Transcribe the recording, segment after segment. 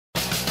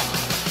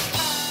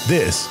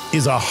This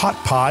is a Hot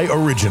Pie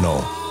Original.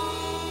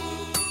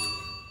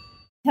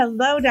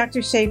 Hello,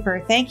 Dr.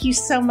 Schaefer. Thank you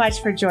so much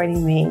for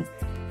joining me.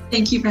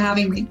 Thank you for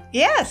having me.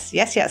 Yes.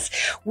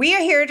 We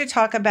are here to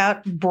talk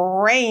about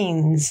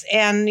brains.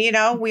 And,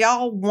 we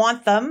all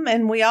want them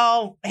and we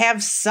all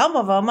have some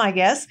of them, I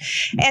guess.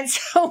 And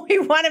so we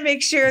want to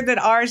make sure that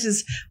ours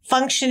is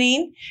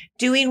functioning,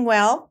 doing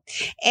well.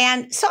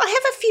 And so I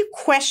have a few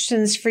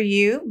questions for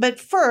you. But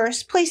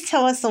first, please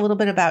tell us a little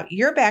bit about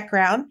your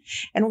background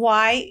and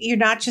why you're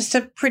not just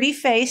a pretty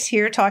face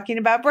here talking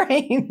about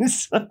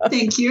brains.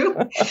 Thank you.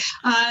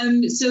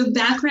 So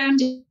background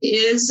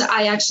is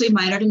I actually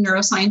minored in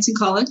neuroscience in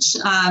college,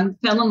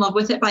 fell in love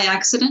with it by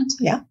accident.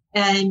 Yeah.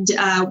 And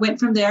went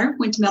from there,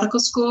 went to medical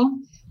school,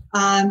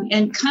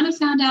 and kind of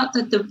found out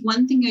that the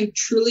one thing I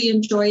truly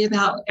enjoy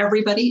about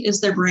everybody is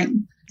their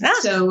brain. Ah.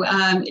 So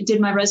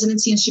did my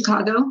residency in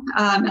Chicago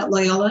at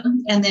Loyola.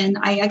 And then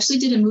I actually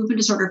did a movement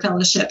disorder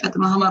fellowship at the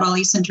Muhammad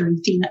Ali Center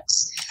in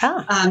Phoenix.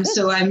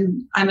 So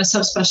I'm a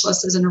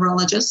subspecialist as a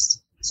neurologist.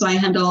 So I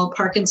handle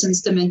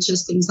Parkinson's,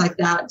 dementias, things like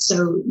that.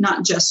 So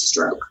not just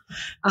stroke.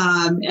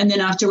 And then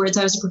afterwards,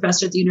 I was a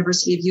professor at the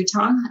University of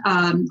Utah.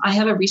 I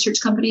have a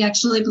research company,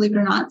 actually, believe it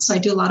or not. So I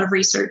do a lot of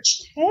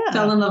research. Yeah.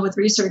 Fell in love with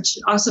research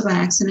also by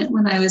accident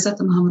when I was at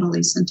the Muhammad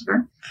Ali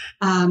Center,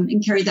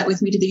 and carried that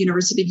with me to the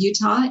University of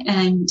Utah.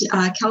 And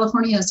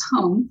California is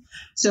home.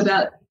 So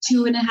about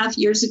 3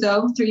 years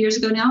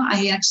ago now,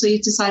 I actually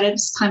decided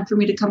it's time for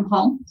me to come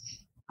home.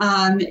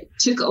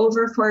 Took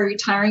over for a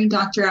retiring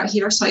doctor out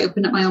here. So I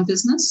opened up my own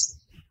business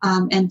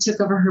and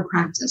took over her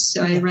practice.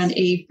 So I run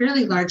a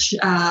fairly large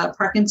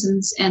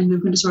Parkinson's and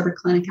movement disorder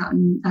clinic out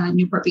in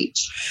Newport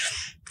Beach.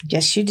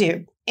 Yes, you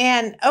do.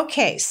 And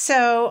okay,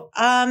 so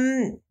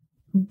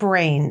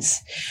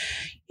brains.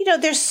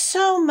 There's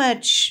so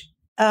much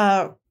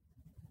that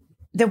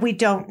we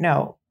don't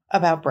know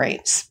about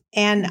brains.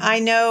 And I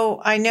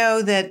know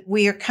that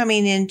we are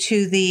coming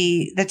into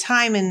the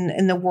time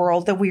in the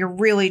world that we are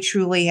really,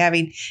 truly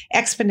having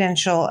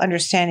exponential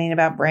understanding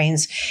about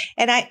brains.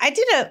 And I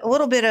did a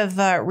little bit of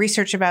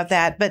research about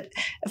that. But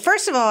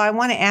first of all, I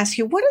want to ask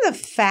you, what are the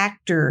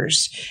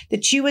factors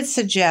that you would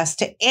suggest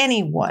to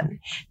anyone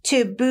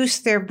to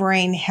boost their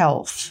brain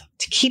health,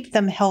 to keep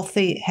them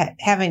healthy,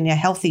 having a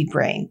healthy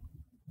brain?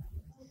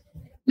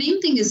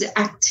 Main thing is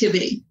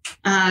activity.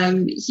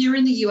 Here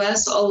in the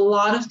U.S., a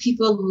lot of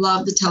people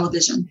love the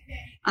television,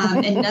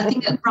 and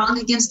nothing wrong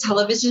against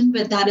television,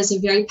 but that is a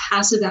very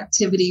passive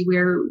activity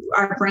where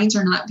our brains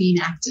are not being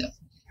active.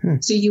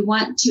 So you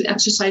want to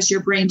exercise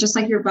your brain, just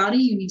like your body.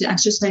 You need to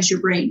exercise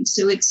your brain.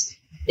 So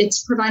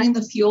it's providing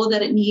the fuel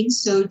that it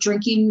needs. So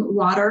drinking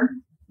water,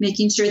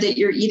 making sure that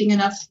you're eating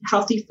enough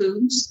healthy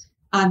foods.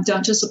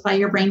 Don't just supply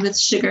your brain with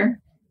sugar.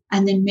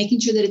 And then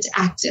making sure that it's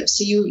active.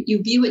 So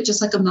you view it just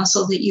like a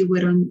muscle that you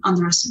would on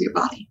the rest of your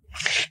body.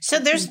 So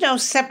there's no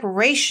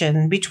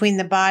separation between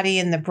the body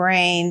and the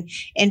brain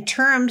in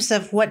terms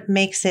of what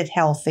makes it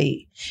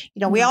healthy.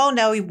 We all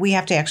know we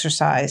have to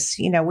exercise.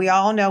 We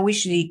all know we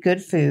should eat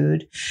good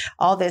food,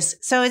 all this.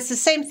 So it's the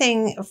same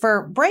thing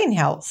for brain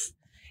health.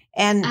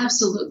 And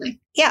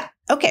absolutely. Yeah.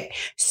 Okay.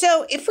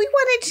 So if we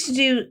wanted to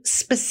do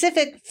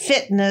specific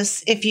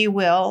fitness, if you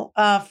will,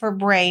 for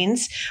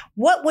brains,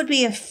 what would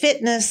be a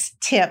fitness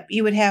tip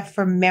you would have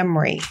for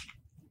memory?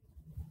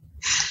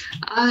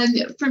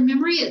 For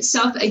memory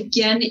itself,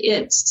 again,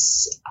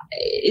 it's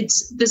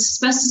the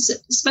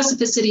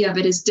specificity of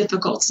it is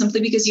difficult simply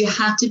because you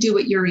have to do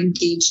what you're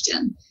engaged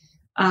in.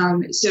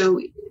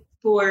 So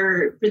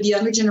for the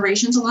younger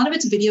generations, a lot of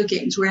it's video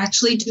games. We're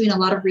actually doing a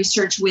lot of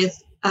research with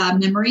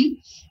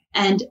memory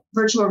and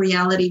virtual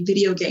reality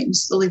video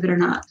games, believe it or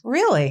not.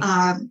 Really?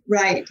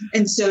 Right.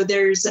 And so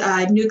there's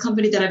a new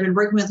company that I've been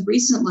working with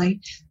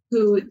recently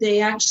who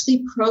they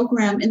actually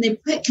program and they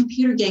put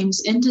computer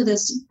games into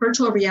this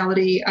virtual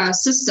reality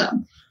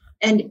system.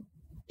 And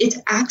it's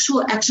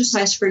actual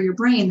exercise for your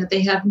brain that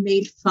they have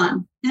made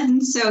fun.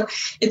 And so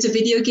it's a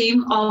video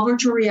game, all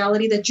virtual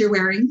reality that you're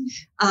wearing.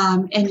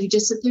 And you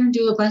just sit there and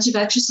do a bunch of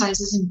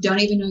exercises and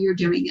don't even know you're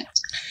doing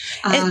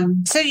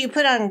it. So you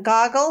put on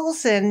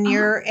goggles and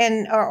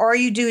or are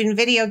you doing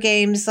video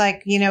games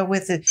like,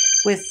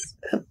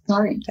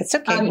 sorry. That's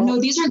okay. No,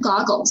 these are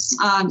goggles.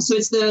 So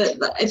it's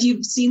if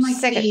you've seen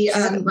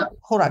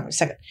hold on a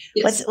second.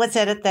 Yes. Let's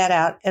edit that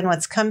out and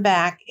let's come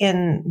back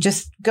and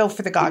just go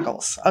for the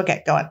goggles.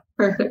 Okay, go on.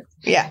 Perfect.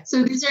 Yeah.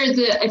 So these are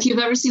if you've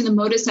ever seen the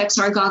Modus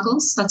XR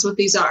goggles, that's what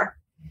these are.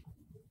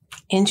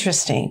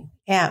 Interesting.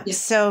 Yeah. Yes.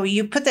 So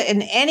you put that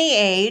in any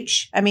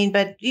age,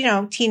 but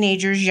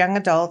teenagers, young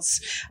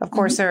adults, of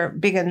course, are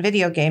big on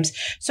video games.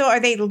 So are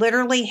they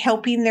literally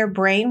helping their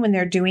brain when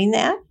they're doing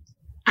that?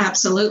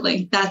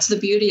 Absolutely. That's the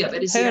beauty of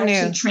it is you're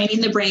actually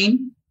training the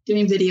brain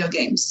doing video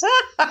games. So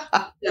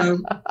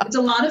it's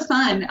a lot of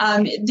fun.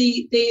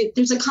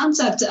 There's a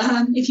concept,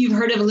 if you've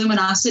heard of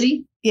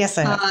Luminosity. Yes,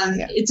 I have.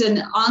 Yeah. It's an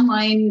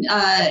online,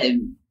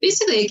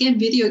 basically, again,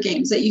 video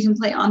games that you can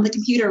play on the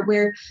computer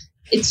where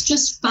it's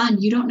just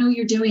fun. You don't know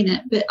you're doing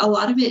it, but a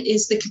lot of it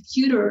is the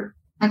computer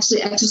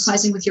actually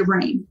exercising with your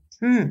brain.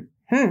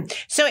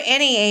 So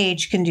any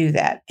age can do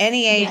that.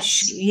 Any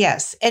age,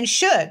 yes. And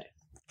should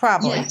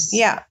probably. Yes.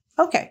 Yeah.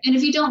 Okay. And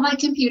if you don't like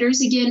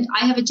computers, again,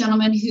 I have a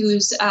gentleman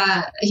who's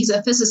he's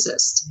a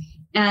physicist.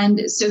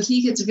 And so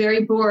he gets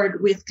very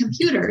bored with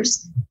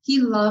computers. He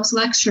loves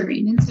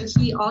lecturing. And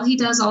so all he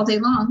does all day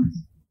long,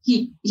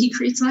 he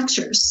creates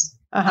lectures.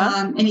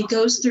 And he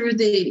goes through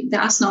the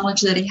vast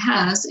knowledge that he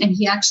has, and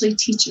he actually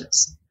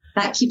teaches.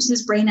 That keeps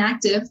his brain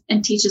active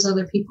and teaches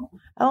other people.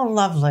 Oh,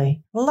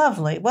 lovely.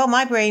 Lovely. Well,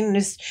 my brain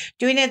is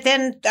doing it.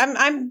 Then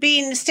I'm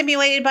being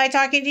stimulated by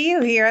talking to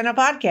you here on a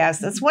podcast.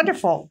 That's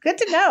wonderful. Good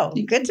to know.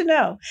 Good to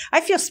know. I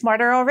feel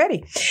smarter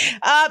already.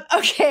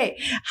 Okay.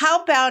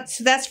 How about,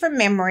 so that's for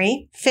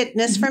memory,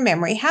 fitness for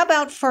memory. How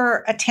about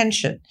for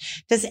attention?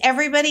 Does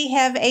everybody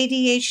have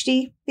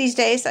ADHD these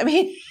days? I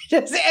mean,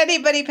 does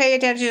anybody pay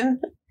attention?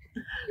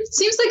 It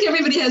seems like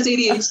everybody has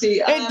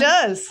ADHD. It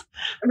does.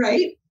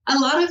 Right. A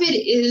lot of it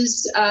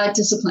is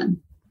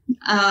discipline.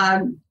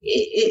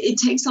 It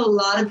takes a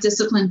lot of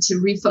discipline to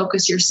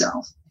refocus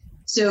yourself.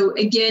 So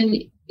again,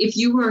 if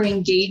you were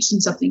engaged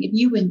in something, if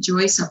you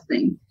enjoy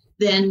something,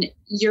 then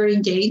you're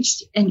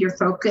engaged and you're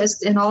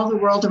focused and all the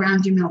world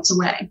around you melts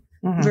away.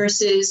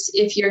 Versus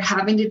if you're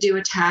having to do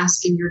a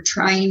task and you're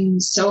trying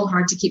so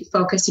hard to keep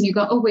focused and you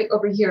go, oh, wait,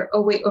 over here.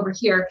 Oh, wait, over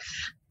here.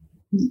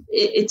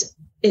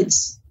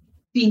 It's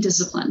being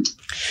disciplined.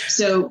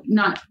 So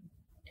not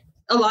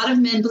a lot of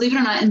men, believe it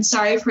or not, and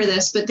sorry for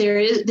this, but there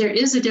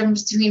is a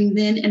difference between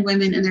men and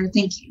women in their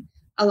thinking.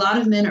 A lot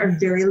of men are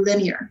very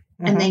linear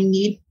and they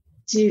need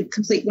to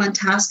complete one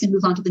task and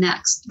move on to the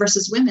next,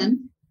 versus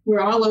women,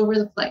 we're all over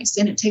the place.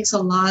 And it takes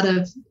a lot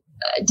of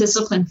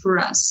discipline for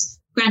us.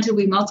 Granted,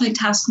 we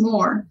multitask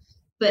more,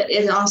 but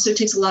it also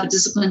takes a lot of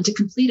discipline to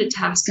complete a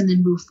task and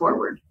then move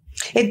forward.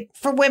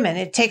 For women,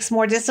 it takes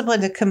more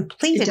discipline to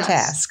complete a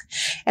task.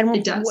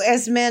 And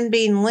as men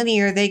being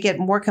linear, they get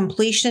more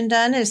completion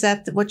done. Is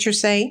that what you're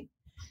saying?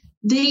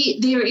 They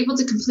are able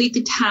to complete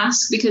the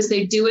task because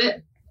they do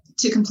it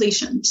to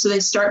completion. So they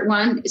start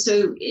one.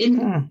 So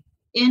in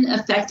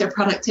effect, their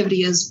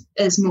productivity is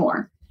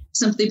more,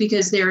 simply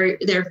because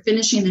they're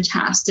finishing the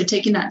task. They're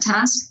taking that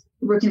task,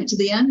 working it to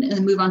the end, and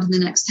then move on to the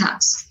next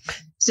task.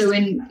 So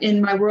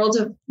in my world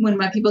of when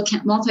my people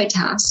can't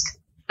multitask,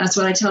 that's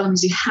what I tell them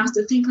is you have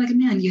to think like a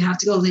man. You have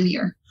to go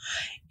linear.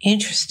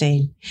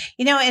 Interesting.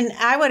 And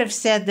I would have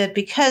said that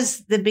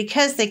because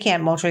they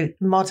can't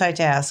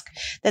multitask,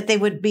 that they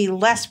would be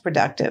less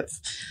productive.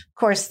 Of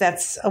course,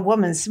 that's a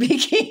woman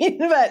speaking,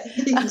 but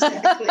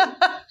exactly.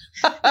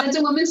 That's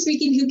a woman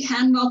speaking who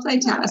can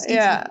multitask.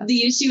 Yeah.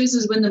 The issue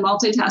is when the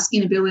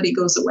multitasking ability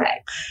goes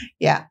away.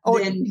 Yeah.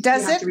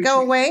 Does it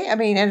go away? I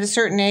mean, at a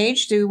certain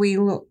age, do we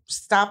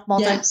stop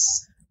multitasking?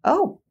 Yes.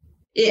 Oh.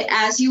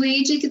 As you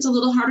age, it gets a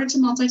little harder to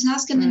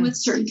multitask. And then with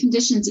certain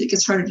conditions, it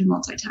gets harder to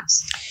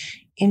multitask.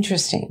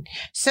 Interesting.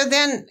 So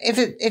then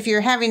if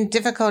you're having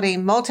difficulty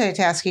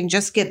multitasking,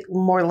 just get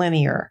more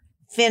linear,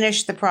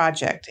 finish the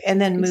project, and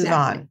then move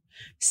on.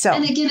 So,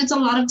 and again, it's a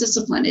lot of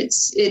discipline.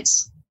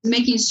 It's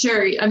making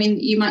sure, I mean,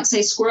 you might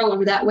say squirrel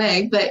over that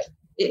way, but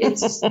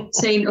it's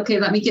saying, okay,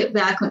 let me get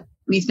back. Let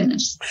me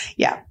finish.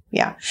 Yeah.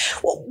 Yeah.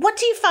 Well, what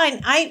do you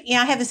find? I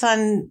have this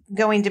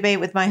ongoing debate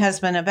with my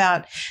husband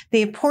about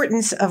the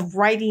importance of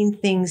writing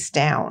things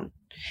down,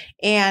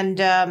 and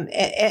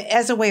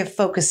as a way of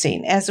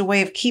focusing, as a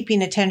way of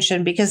keeping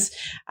attention, because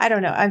I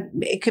don't know,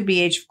 it could be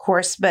age, of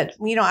course, but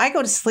I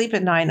go to sleep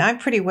at night and I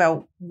pretty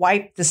well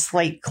wipe the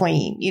slate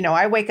clean.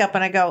 I wake up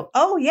and I go,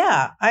 oh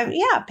yeah,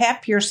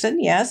 Pat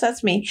Pearson. Yes,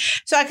 that's me.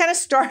 So I kind of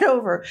start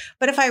over.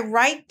 But if I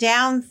write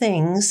down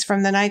things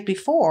from the night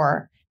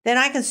before, then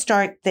I can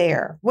start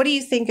there. What do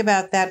you think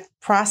about that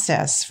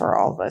process for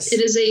all of us? It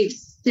is a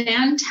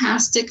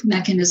fantastic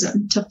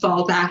mechanism to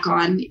fall back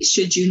on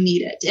should you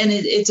need it. And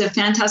it's a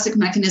fantastic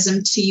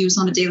mechanism to use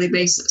on a daily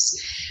basis.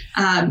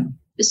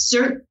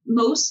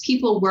 Most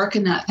people work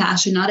in that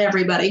fashion, not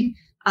everybody,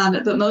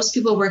 but most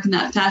people work in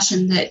that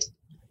fashion that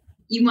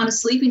you want to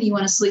sleep and you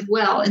want to sleep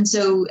well. And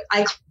so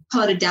I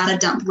call it a data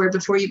dump, where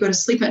before you go to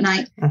sleep at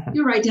night,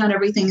 you write down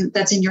everything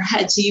that's in your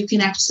head so you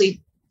can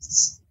actually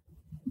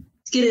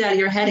get it out of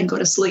your head and go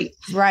to sleep.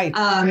 Right.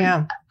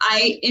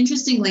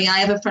 Interestingly, I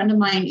have a friend of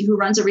mine who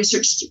runs a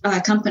research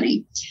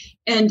company,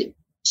 and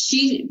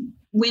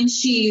when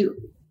she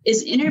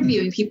is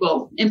interviewing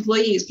people,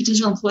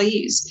 potential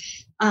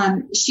employees,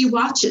 she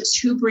watches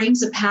who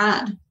brings a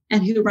pad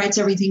and who writes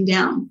everything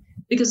down,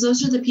 because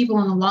those are the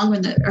people in the long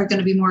run that are going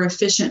to be more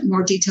efficient,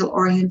 more detail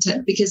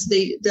oriented, because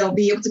they'll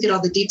be able to get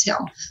all the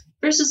detail.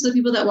 Versus the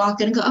people that walk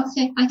in and go,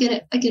 okay, I get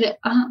it. I get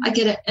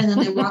it. And then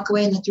they walk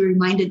away and they have to be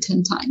reminded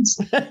 10 times.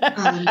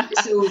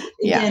 So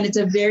again, it's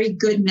a very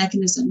good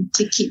mechanism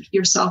to keep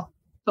yourself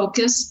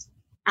focused,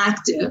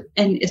 active,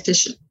 and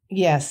efficient.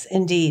 Yes,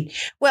 indeed.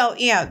 Well,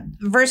 yeah,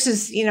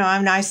 versus,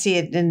 I see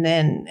it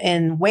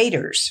in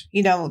waiters,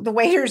 the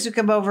waiters who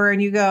come over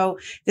and you go,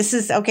 this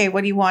is okay.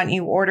 What do you want?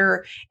 You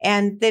order,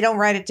 and they don't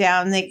write it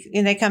down.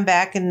 They come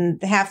back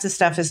and half the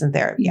stuff isn't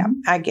there. Yeah,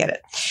 I get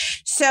it.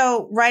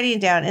 So writing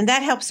it down, and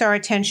that helps our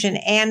attention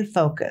and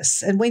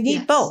focus. And we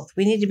need both.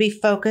 We need to be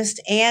focused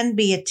and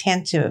be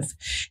attentive.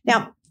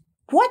 Now,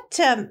 what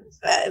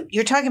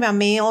you're talking about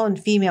male and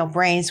female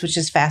brains, which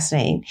is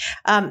fascinating.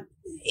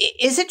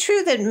 Is it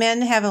true that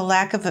men have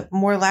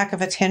more lack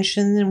of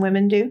attention than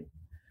women do?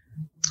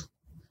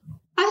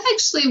 I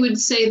actually would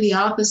say the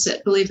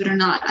opposite, believe it or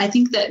not. I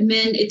think that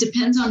men, it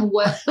depends on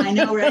what I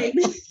know, right?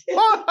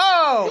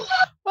 Whoa!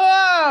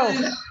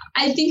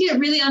 I think it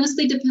really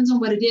honestly depends on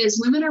what it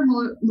is. Women are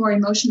more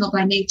emotional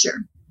by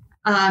nature.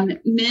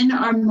 Men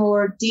are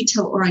more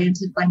detail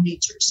oriented by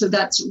nature. So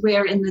that's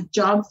where in the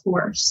job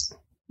force,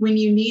 when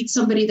you need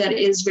somebody that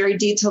is very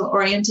detail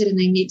oriented and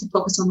they need to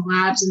focus on the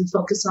labs and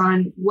focus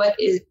on what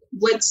is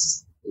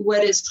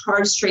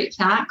hard, straight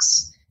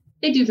facts,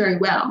 they do very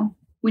well.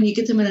 When you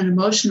get them in an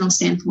emotional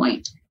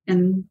standpoint,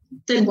 and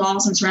thin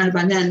walls and surrounded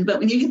by men, but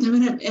when you get them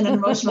in an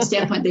emotional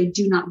standpoint, they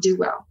do not do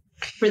well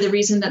for the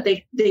reason that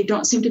they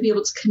don't seem to be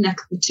able to connect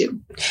the two.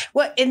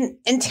 Well,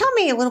 and tell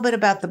me a little bit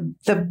about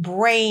the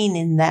brain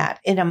in that,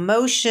 in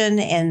emotion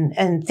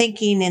and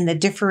thinking and the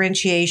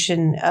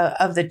differentiation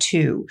of the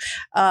two.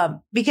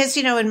 Because,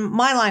 in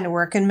my line of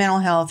work in mental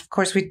health, of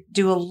course, we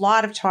do a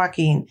lot of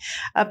talking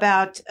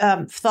about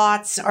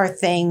thoughts are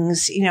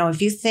things.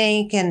 If you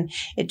think and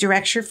it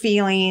directs your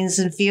feelings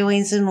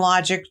and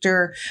logic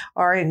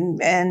are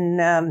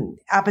in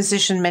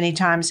opposition many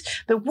times.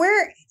 But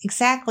where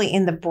exactly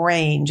in the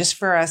brain, just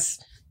for us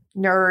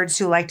nerds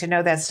who like to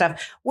know that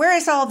stuff, where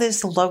is all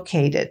this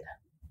located?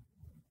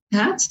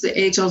 That's the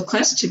age-old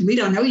question. We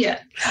don't know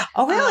yet.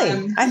 Oh,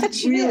 really? I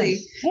thought you really.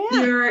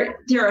 Yeah.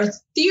 There are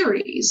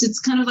theories. It's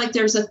kind of like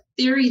there's a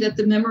theory that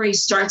the memory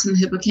starts in the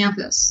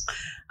hippocampus.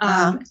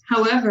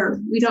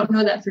 However, we don't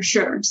know that for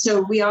sure.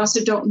 So we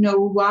also don't know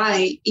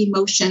why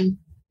emotion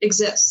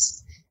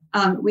exists.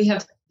 We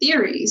have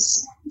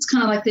theories. It's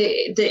kind of like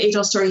the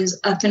age-old story is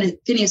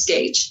Phineas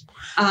Gage.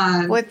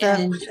 With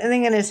the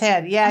thing in his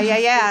head. Yeah.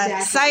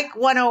 Exactly. Psych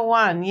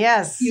 101.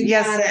 Yes.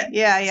 Got it.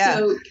 Yeah.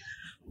 So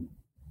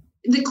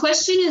the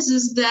question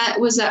was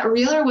that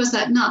real or was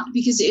that not?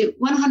 Because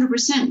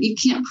 100%, you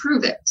can't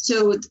prove it.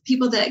 So the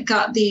people that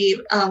got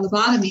the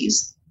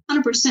lobotomies,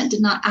 100%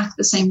 did not act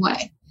the same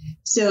way.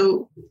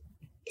 So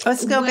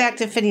let's go back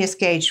to Phineas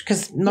Gage,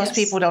 because most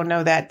people don't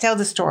know that. Tell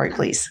the story,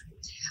 please.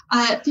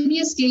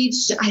 Phineas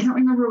Gage, I don't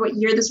remember what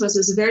year this was. It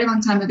was a very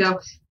long time ago.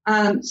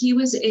 He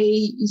was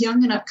a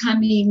young and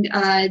upcoming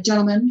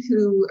gentleman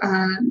who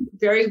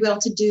very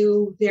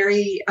well-to-do,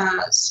 very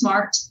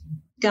smart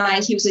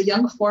guy. He was a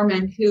young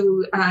foreman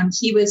who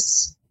he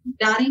was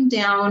batting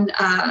down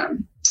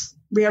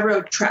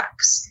railroad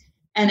tracks.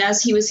 And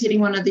as he was hitting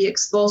one of the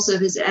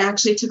explosives, it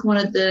actually took one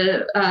of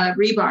the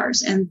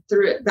rebars and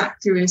threw it back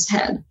through his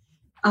head.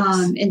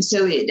 And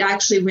so it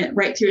actually went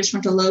right through his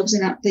frontal lobes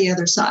and out the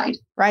other side.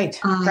 Right.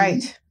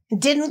 It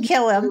didn't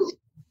kill him.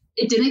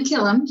 It didn't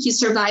kill him. He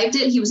survived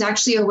it. He was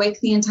actually awake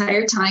the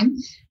entire time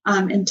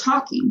and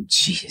talking.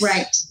 Jeez.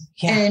 Right.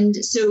 Yeah. And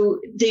so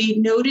they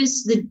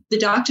noticed the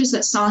doctors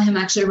that saw him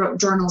actually wrote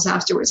journals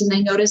afterwards, and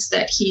they noticed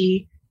that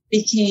he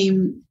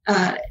became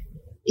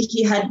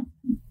he had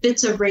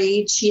bits of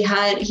rage. He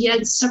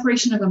had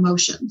separation of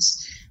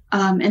emotions.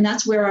 And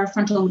that's where our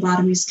frontal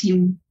lobotomies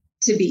came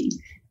to be.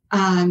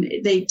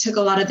 They took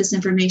a lot of this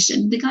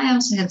information. The guy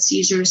also had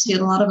seizures. He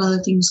had a lot of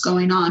other things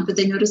going on, but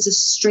they noticed a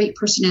straight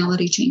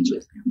personality change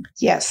with him.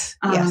 Yes.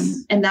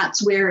 And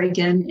that's where,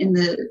 again, in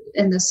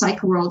the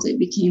psych world, it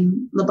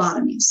became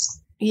lobotomies.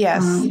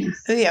 Yes.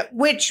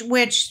 Which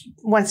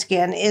once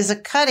again is a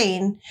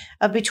cutting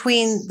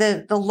between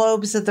the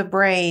lobes of the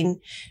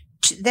brain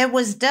that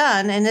was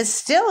done, and it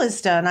still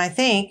is done, I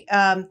think,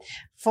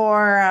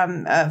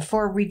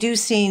 for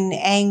reducing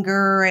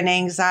anger and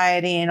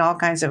anxiety and all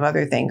kinds of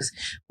other things.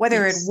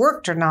 Whether it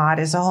worked or not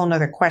is a whole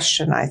nother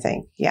question, I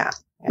think. Yeah.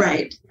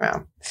 Right.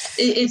 Well,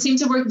 it seemed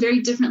to work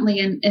very differently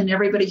in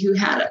everybody who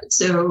had it.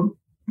 So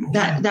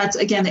that's,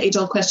 again, the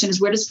age-old question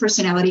is, where does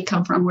personality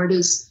come from? Where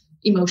does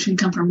emotion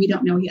come from? We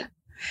don't know yet.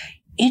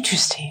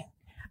 Interesting.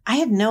 I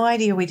had no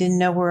idea. We didn't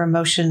know where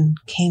emotion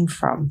came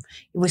from.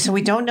 So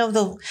we don't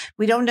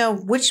know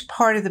which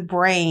part of the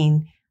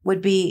brain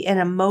would be an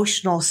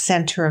emotional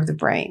center of the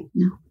brain.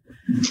 No.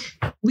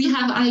 We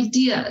have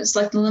ideas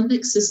like the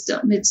limbic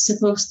system. It's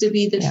supposed to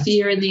be the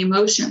fear and the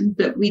emotion,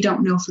 but we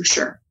don't know for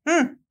sure.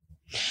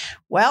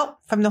 Well,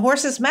 from the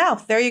horse's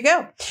mouth, there you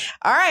go.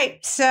 All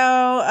right.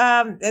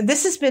 So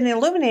this has been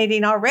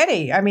illuminating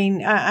already. I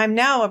mean, I'm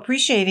now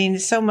appreciating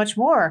so much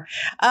more.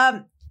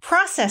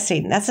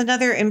 Processing, that's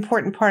another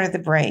important part of the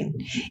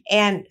brain.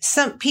 And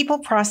some people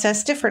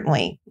process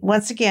differently.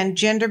 Once again,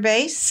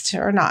 gender-based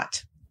or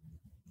not?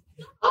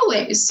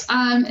 Always.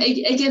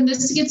 Again,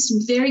 this gets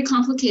very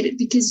complicated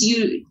because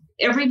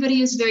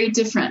everybody is very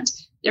different.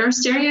 There are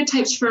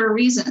stereotypes for a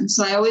reason.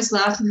 So I always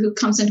laugh at who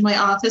comes into my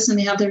office and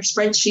they have their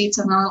spreadsheets,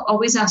 and I'll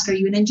always ask, are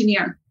you an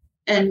engineer?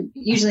 And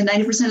usually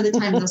 90% of the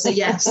time they'll say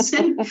yes.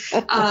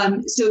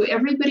 So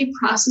everybody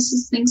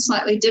processes things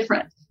slightly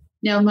different.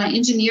 Now, my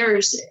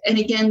engineers, and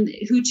again,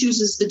 who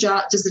chooses the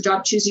job? Does the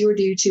job choose you, or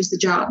do you choose the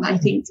job? I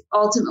think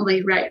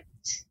ultimately, right.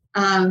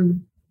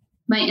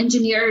 My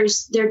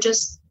engineers, they're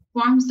just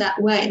formed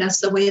that way. That's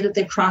the way that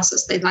they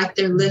process. They like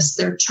their lists,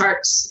 their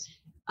charts.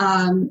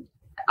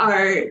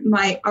 Are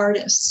my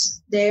artists.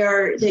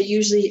 They're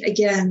usually,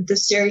 again, the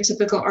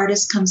stereotypical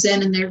artist comes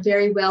in and they're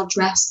very well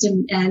dressed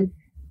and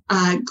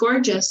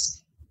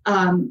gorgeous.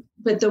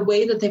 But the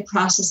way that they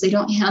process, they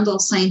don't handle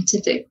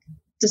scientific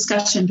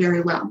discussion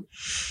very well.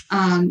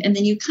 And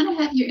then you kind of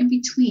have your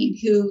in-between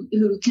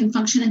who can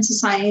function in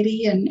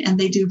society and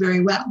they do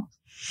very well.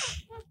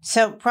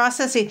 So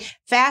processing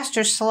fast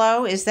or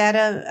slow, is that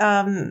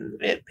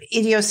a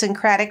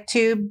idiosyncratic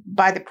too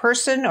by the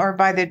person or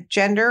by the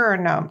gender or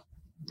no?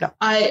 No.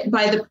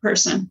 By the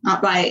person, not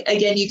by,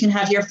 again, you can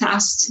have your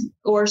fast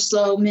or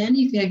slow men.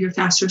 You can have your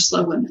fast or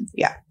slow women.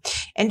 Yeah.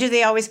 And do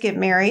they always get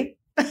married?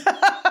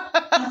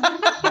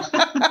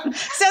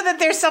 So that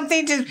there's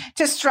something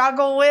to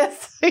struggle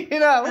with,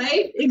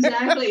 Right?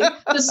 Exactly.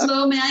 The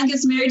slow man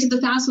gets married to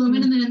the fast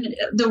woman and then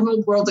the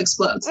whole world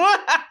explodes.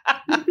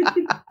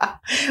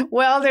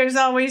 Well, there's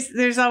always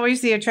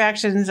the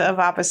attractions of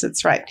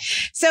opposites, right?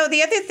 So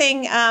the other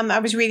thing I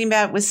was reading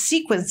about was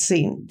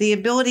sequencing, the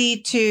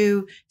ability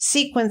to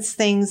sequence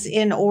things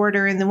in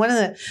order. And then one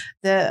of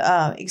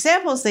the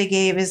examples they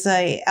gave is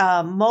a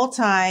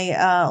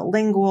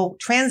multilingual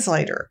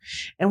translator,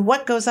 and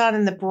what goes on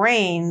in the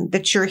brain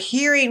that you're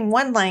hearing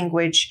one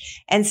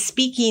language and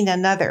speaking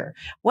another.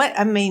 But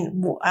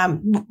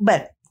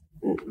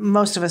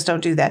most of us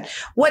don't do that.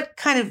 What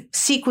kind of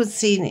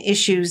sequencing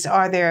issues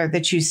are there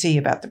that you see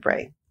about the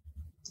brain?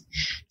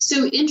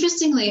 So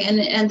interestingly,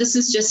 and this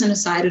is just an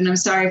aside, and I'm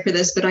sorry for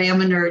this, but I am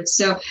a nerd.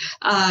 So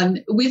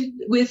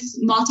with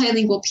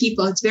multilingual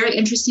people, it's very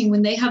interesting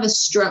when they have a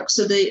stroke.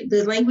 So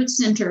the language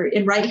center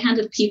in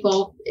right-handed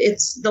people,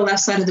 it's the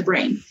left side of the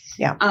brain.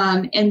 Yeah.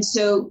 And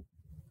so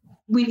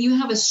when you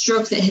have a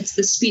stroke that hits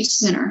the speech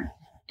center,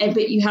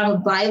 but you have a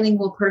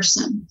bilingual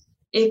person,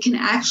 it can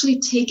actually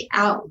take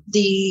out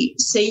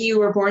say you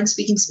were born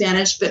speaking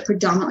Spanish, but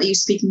predominantly you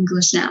speak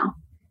English now.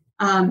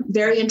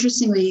 Very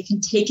interestingly, it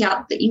can take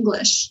out the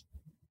English,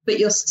 but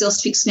you'll still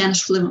speak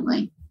Spanish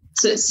fluently.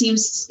 So it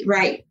seems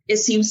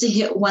to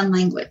hit one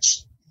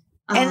language.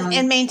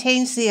 And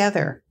maintains the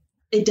other.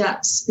 It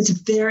does. It's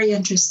very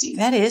interesting.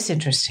 That is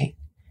interesting.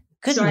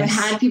 Goodness. So I've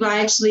had people,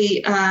 I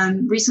actually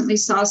recently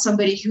saw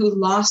somebody who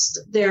lost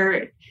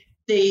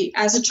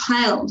as a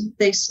child,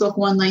 they spoke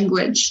one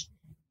language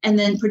and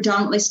then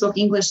predominantly spoke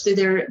English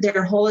through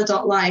their whole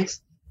adult life.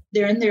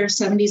 They're in their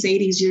 70s,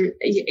 80s,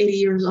 80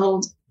 years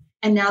old.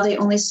 And now they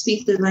only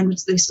speak the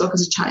language they spoke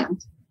as a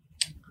child.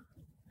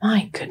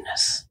 My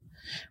goodness.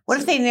 What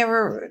if they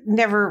never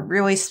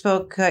really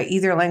spoke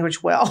either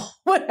language well?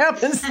 What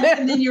happens then?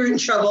 And then you're in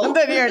trouble.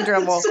 Then you're in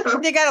trouble.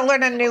 So, you got to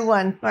learn a new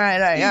one. All right.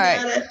 All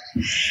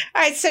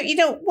right. So,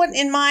 what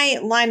in my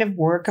line of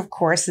work, of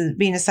course, is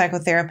being a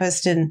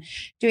psychotherapist and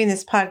doing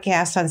this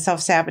podcast on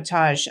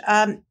self-sabotage,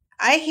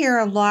 I hear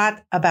a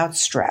lot about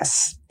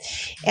stress.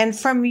 And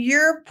from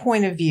your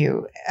point of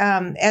view,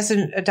 as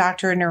a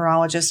doctor and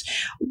neurologist,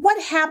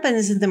 what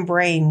happens in the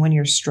brain when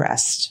you're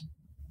stressed?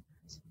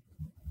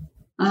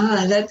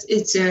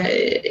 It's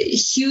a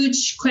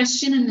huge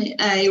question, and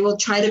I will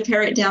try to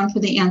pare it down for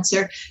the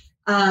answer.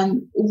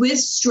 With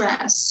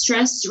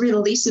stress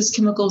releases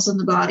chemicals in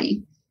the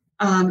body.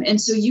 And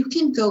so you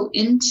can go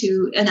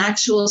into an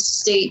actual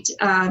state.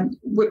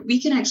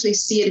 We can actually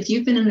see it if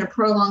you've been in a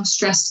prolonged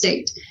stress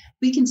state.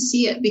 We can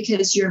see it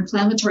because your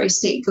inflammatory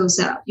state goes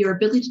up. Your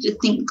ability to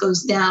think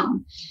goes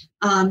down.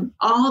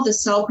 All the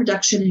cell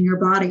production in your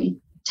body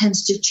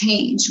tends to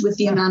change with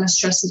the amount of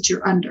stress that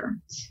you're under.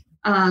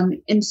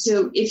 And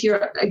so if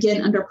you're,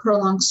 again, under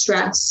prolonged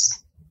stress,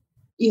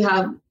 you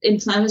have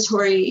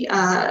inflammatory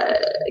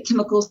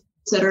chemicals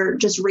that are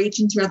just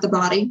raging throughout the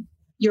body.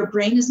 Your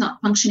brain is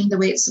not functioning the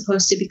way it's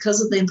supposed to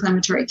because of the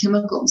inflammatory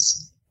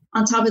chemicals.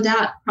 On top of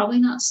that, probably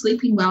not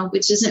sleeping well,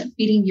 which isn't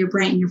feeding your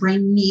brain. Your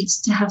brain needs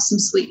to have some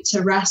sleep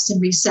to rest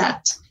and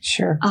reset.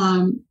 Sure.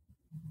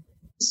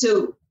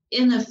 So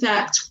in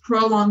effect,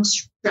 prolonged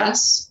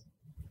stress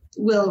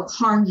will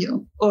harm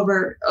you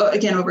over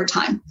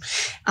time.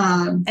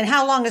 And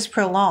how long is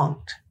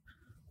prolonged?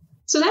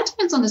 So that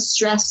depends on the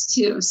stress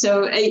too.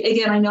 So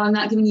again, I know I'm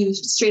not giving you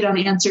straight on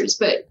answers,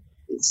 but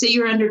say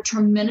you're under a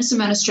tremendous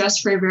amount of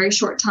stress for a very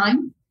short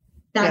time,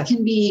 that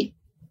can be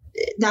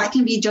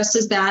just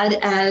as bad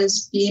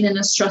as being in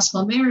a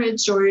stressful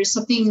marriage or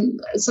something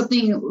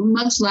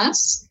much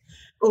less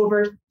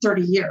over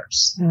 30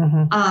 years.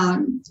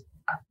 Mm-hmm.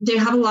 They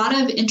have a lot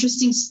of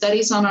interesting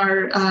studies on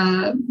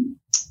our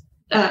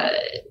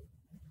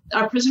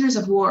prisoners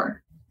of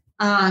war.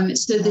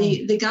 So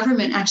the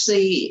government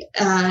actually,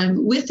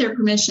 with their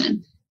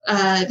permission,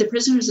 the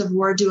prisoners of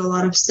war do a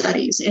lot of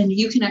studies, and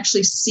you can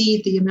actually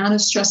see the amount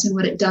of stress and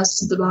what it does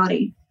to the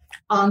body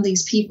on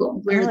these people,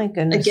 where,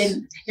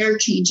 again, hair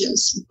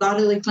changes,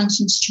 bodily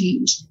functions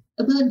change,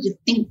 ability to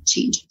think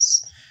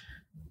changes.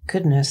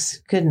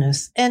 Goodness.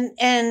 And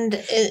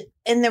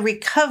in the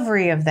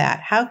recovery of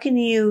that, how can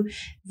you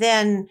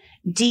then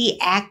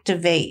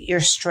deactivate your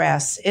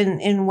stress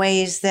in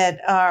ways that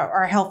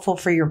are helpful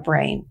for your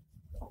brain?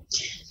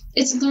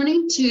 It's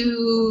learning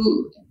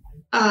to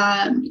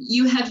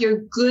you have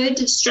your good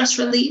stress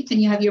relief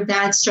and you have your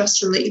bad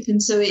stress relief.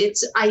 And so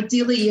it's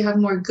ideally you have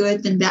more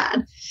good than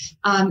bad.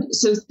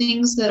 So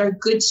things that are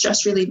good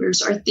stress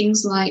relievers are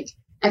things like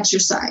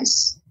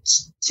exercise,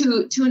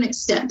 to an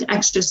extent,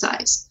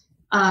 exercise.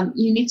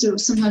 You need to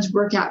sometimes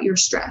work out your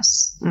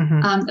stress,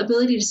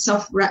 ability to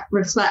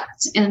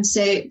self-reflect and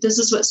say, this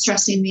is what's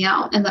stressing me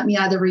out, and let me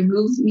either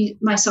remove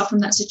myself from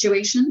that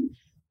situation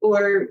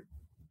or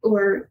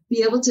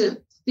be able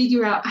to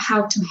figure out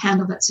how to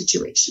handle that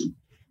situation.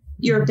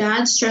 Your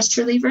bad stress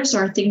relievers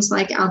are things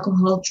like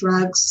alcohol,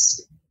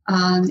 drugs,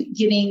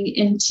 getting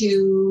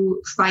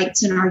into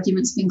fights and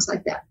arguments, things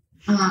like that.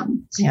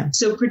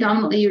 So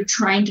predominantly you're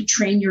trying to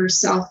train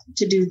yourself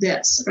to do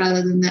this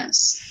rather than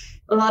this.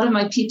 A lot of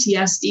my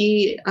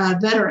PTSD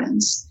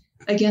veterans,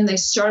 again, they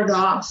started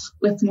off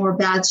with more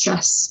bad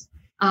stress.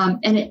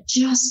 And it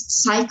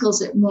just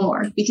cycles it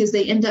more because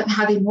they end up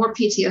having more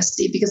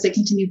PTSD because they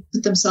continue to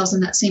put themselves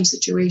in that same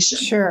situation.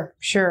 Sure.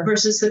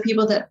 Versus the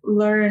people that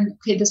learn,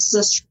 okay, this is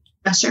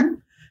a stressor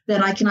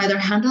that I can either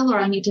handle or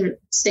I need to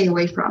stay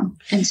away from.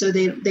 And so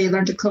they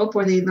learn to cope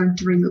or they learn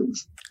to remove.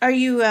 Do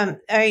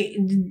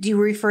you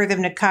refer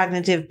them to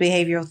cognitive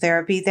behavioral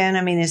therapy then?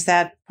 I mean, is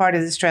that part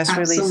of the stress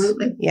release?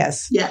 Absolutely.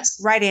 Yes.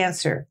 Right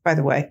answer, by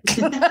the way.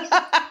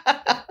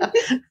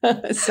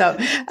 So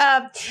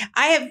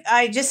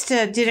I just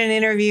did an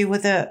interview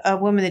with a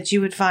woman that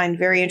you would find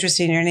very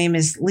interesting. Her name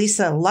is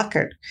Lisa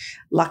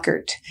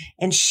Luckert.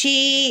 And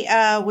she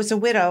was a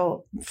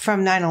widow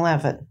from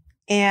 9/11.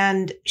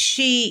 And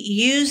she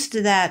used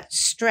that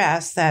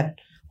stress, that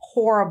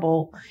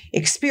horrible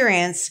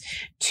experience,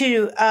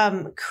 to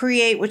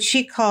create what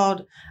she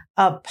called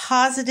a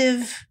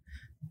positive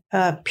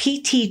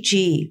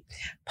PTG,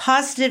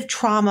 positive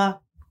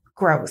trauma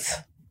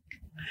growth.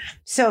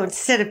 So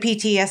instead of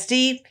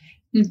PTSD,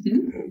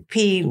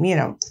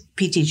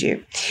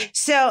 PTG.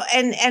 So,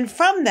 and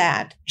from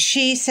that,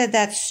 she said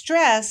that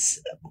stress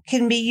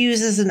can be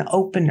used as an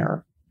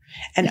opener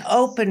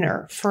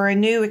for a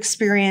new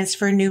experience,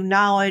 for new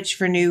knowledge,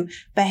 for new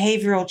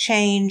behavioral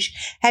change.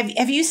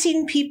 Have you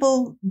seen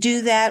people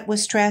do that with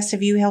stress?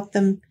 Have you helped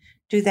them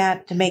do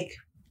that to make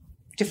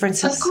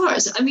differences? Of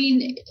course. I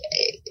mean,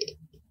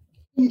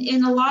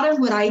 in a lot of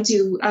what I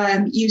do,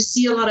 you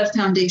see a lot of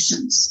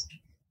foundations.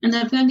 And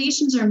the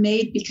foundations are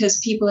made because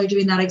people are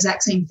doing that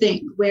exact same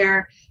thing,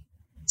 where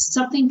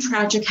something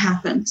tragic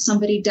happened.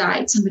 Somebody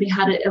died. Somebody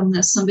had an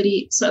illness.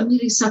 Somebody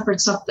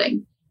suffered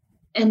something.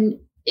 And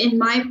in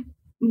my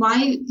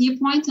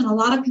viewpoint and a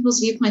lot of people's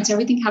viewpoints,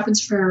 everything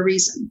happens for a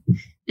reason.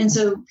 And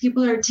so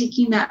people are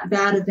taking that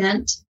bad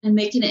event and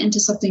making it into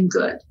something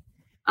good.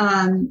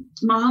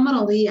 Muhammad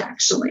Ali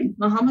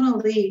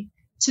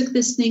took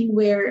this thing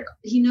where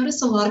he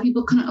noticed a lot of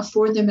people couldn't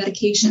afford their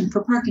medication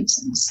for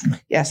Parkinson's.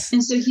 Yes.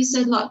 And so he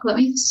said, look, let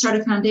me start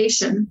a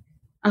foundation.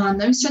 Let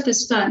me start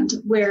this fund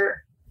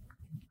where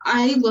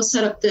I will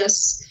set up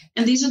this.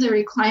 And these are the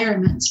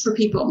requirements for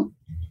people.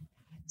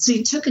 So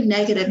he took a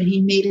negative and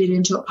he made it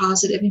into a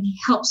positive, and he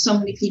helped so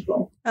many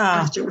people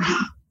afterward.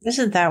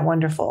 Isn't that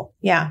wonderful?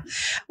 Yeah.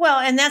 Well,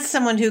 and that's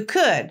someone who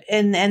could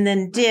and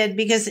then did,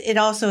 because it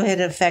also had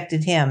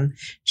affected him,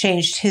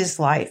 changed his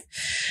life.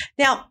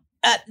 Now,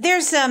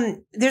 there's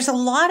a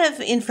lot of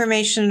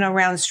information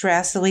around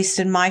stress, at least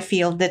in my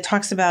field, that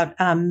talks about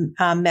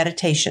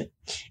meditation.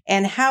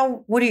 And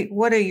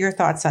what are your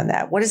thoughts on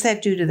that? What does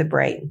that do to the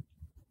brain?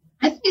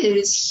 I think it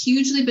is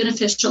hugely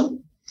beneficial.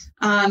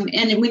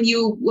 And when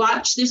you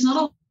watch, there's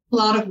not a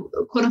lot of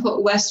quote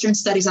unquote Western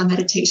studies on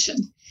meditation,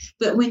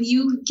 but when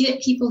you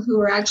get people who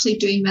are actually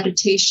doing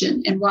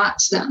meditation and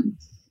watch them,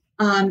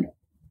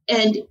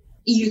 and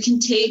you can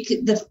take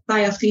the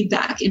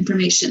biofeedback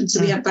information. So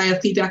we have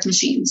biofeedback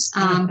machines,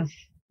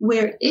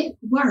 where it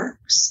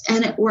works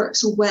and it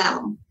works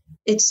well.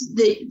 It's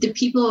the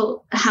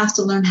people have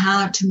to learn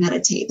how to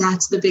meditate.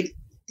 That's the big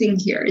thing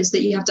here, is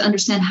that you have to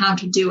understand how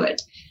to do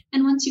it.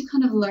 And once you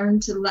kind of learn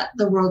to let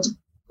the world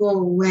go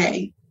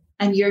away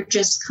and you're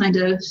just kind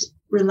of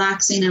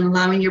relaxing and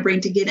allowing your brain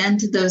to get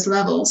into those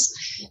levels,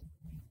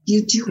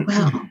 you do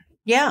well.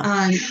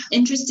 Yeah.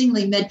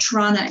 Interestingly,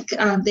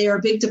 Medtronic, they are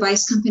a big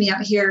device company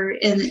out here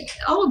in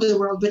all over the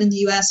world, but in the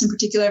U.S. in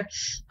particular.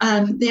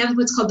 They have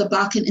what's called the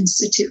Bakken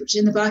Institute,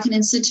 and the Bakken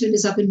Institute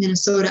is up in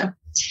Minnesota.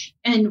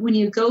 And when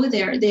you go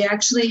there, they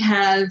actually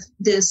have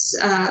this.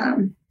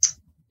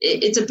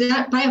 It's a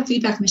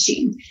biofeedback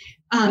machine,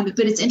 but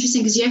it's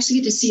interesting because you actually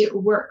get to see it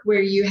work,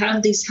 where you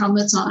have these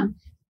helmets on,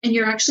 and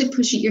you're actually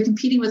you're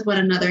competing with one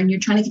another, and you're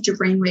trying to get your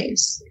brain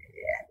waves.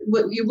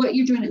 What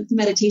you're doing with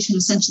meditation,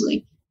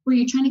 essentially, where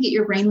you're trying to get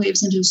your brain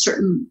waves into a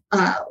certain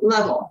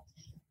level.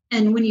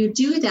 And when you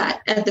do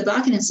that at the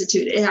Bakken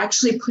Institute, it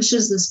actually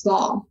pushes this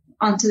ball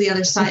onto the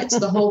other side. So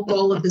the whole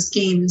goal of this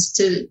game is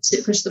to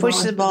push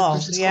the ball.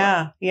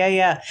 Yeah.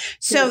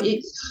 So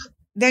it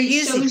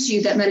shows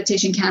you that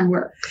meditation can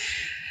work.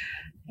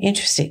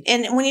 Interesting.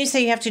 And when you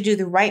say you have to do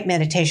the right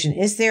meditation,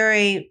 is there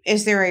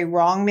a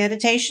wrong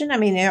meditation? I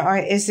mean,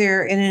 is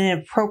there an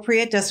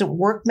inappropriate, doesn't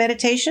work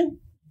meditation?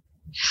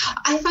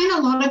 I find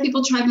a lot of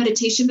people try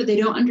meditation, but they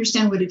don't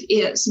understand what it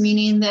is,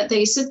 meaning that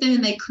they sit there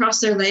and they cross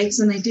their legs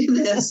and they do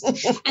this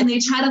and they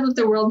try to let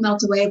the world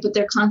melt away, but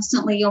they're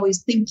constantly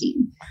always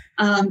thinking.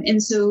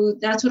 And so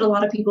that's what a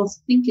lot of people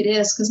think it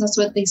is, because that's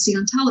what they see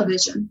on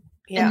television.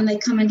 Yeah. And then they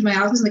come into my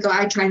office and they go,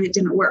 I tried, it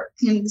didn't work.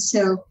 And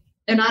so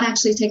they're not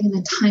actually taking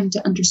the time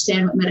to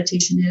understand what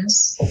meditation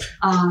is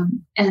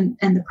and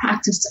the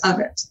practice of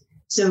it.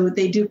 So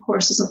they do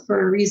courses for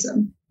a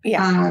reason.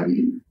 Yeah.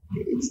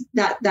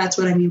 That's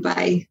what I mean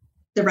by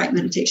the right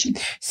meditation.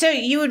 So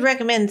you would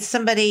recommend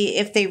somebody,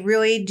 if they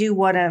really do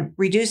want to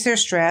reduce their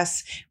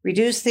stress,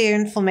 reduce their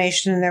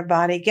inflammation in their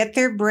body, get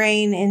their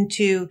brain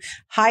into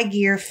high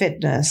gear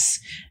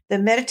fitness, the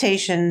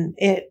meditation,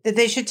 that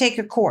they should take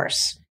a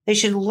course. They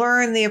should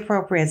learn the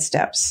appropriate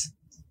steps.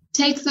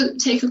 Take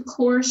a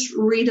course,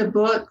 read a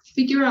book,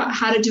 figure out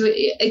how to do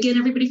it. Again,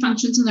 everybody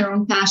functions in their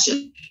own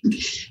fashion.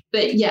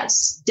 But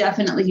yes,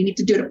 definitely, you need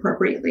to do it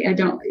appropriately.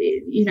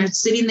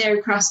 Sitting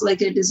there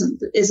cross-legged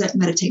isn't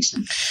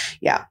meditation.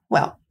 Yeah,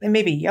 well, it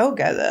may be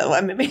yoga though.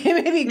 I mean,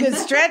 maybe good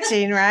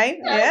stretching, right?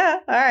 Yeah.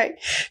 All right.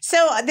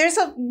 So there's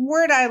a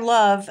word I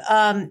love,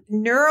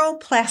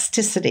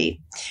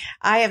 neuroplasticity.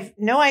 I have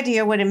no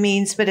idea what it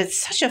means, but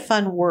it's such a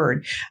fun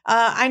word.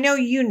 I know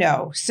you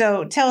know.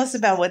 So tell us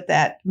about what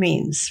that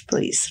means,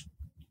 please.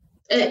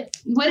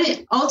 What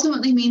it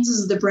ultimately means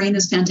is the brain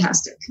is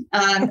fantastic.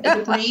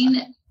 The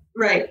brain,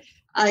 right.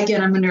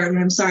 Again, I'm a nerd and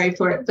I'm sorry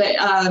for it, but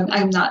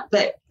I'm not.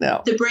 But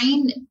no. The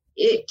brain,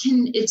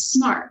 it's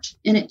smart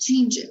and it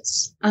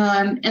changes.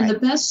 And right. The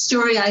best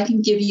story I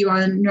can give you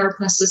on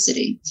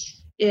neuroplasticity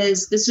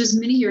is, this was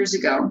many years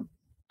ago.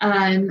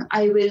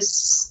 I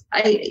was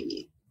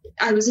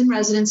in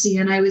residency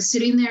and I was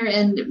sitting there,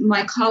 and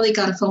my colleague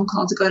got a phone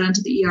call to go down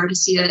to the ER to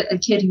see a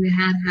kid who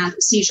had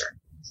a seizure.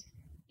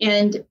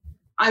 And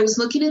I was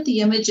looking at the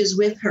images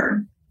with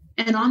her,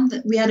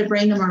 and we had a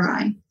brain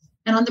MRI.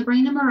 And on the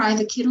brain MRI,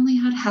 the kid only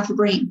had half a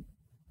brain,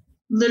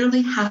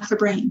 literally half a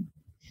brain.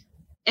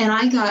 And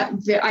I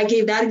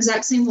gave that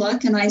exact same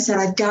look, and I said,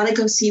 I've got to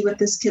go see what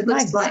this kid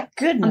looks like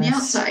on the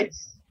outside.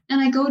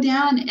 And I go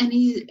down, and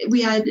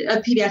we had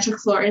a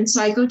pediatric floor. And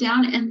so I go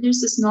down, and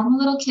there's this normal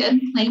little kid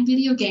playing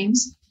video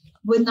games,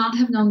 would not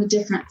have known the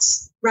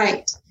difference.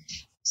 Right.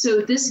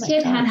 So this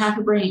kid had half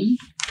a brain.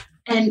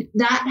 And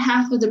that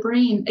half of the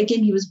brain,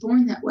 again, he was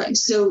born that way.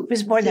 So he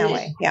was born that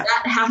way. Yeah.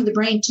 That half of the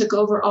brain took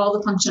over all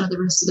the function of the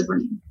rest of the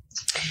brain.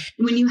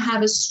 When you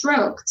have a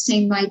stroke,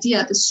 same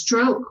idea. The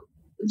stroke,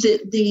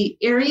 the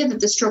area that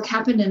the stroke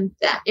happened in,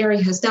 that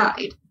area has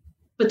died,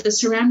 but the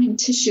surrounding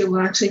tissue will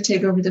actually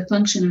take over the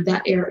function of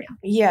that area.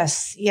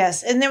 Yes,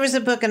 yes. And there was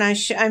a book, and I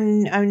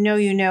know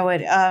you know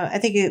it. I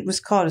think it was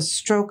called A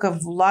Stroke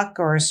of Luck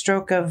or A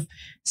Stroke of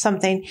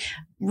something,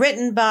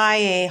 written by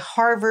a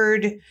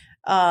Harvard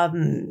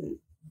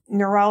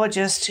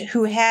neurologist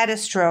who had a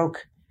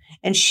stroke,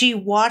 and she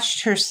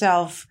watched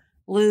herself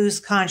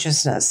lose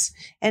consciousness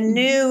and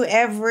knew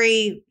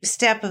every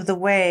step of the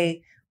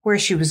way where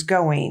she was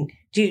going.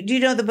 Do you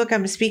know the book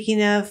I'm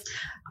speaking of?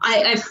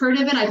 I've heard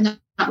of it. I've not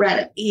read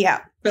it.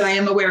 Yeah. But I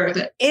am aware of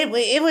it.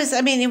 It was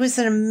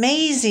an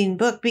amazing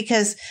book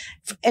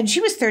and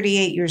she was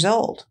 38 years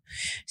old.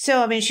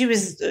 So, she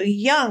was a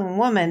young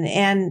woman,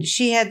 and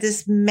she had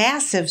this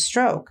massive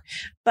stroke,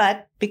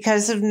 but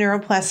because of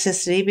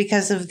neuroplasticity,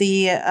 because of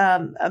the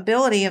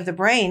ability of the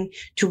brain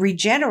to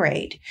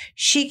regenerate,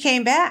 she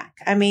came back.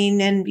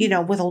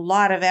 With a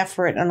lot of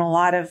effort and a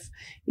lot of,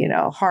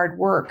 hard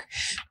work.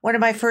 One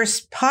of my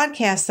first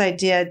podcasts I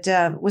did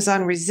was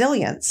on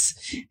resilience,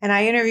 and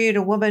I interviewed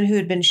a woman who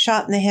had been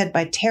shot in the head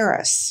by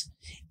terrorists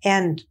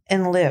and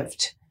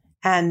lived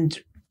and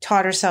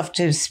taught herself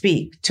to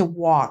speak, to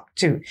walk,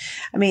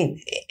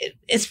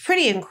 it's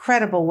pretty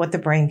incredible what the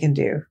brain can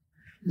do.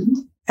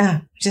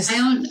 I've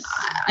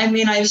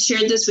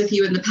shared this with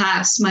you in the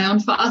past. My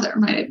own father,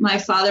 my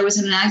father was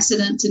in an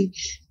accident, and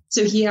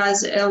so he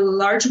has a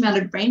large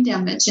amount of brain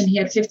damage, and he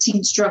had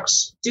 15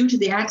 strokes due to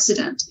the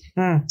accident.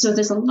 So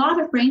there's a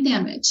lot of brain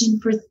damage.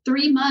 And for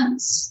 3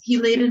 months, he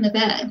laid in a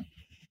bed.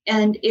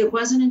 And it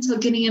wasn't until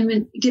getting him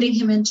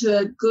into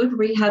a good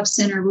rehab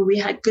center where we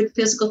had good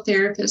physical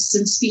therapists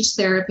and speech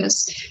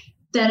therapists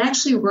that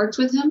actually worked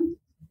with him.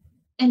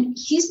 And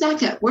he's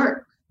back at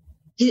work.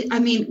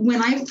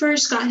 When I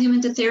first got him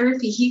into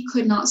therapy, he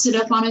could not sit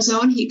up on his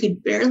own. He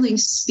could barely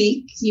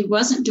speak. He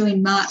wasn't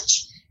doing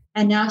much.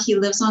 And now he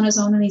lives on his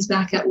own, and he's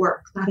back at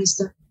work. That is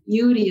the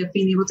beauty of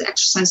being able to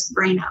exercise the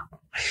brain out.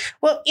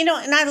 Well,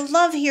 and I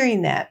love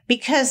hearing that,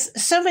 because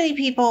so many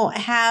people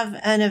have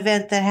an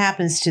event that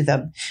happens to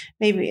them.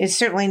 Maybe it's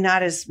certainly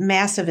not as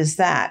massive as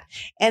that.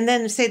 And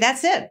then say,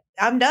 that's it.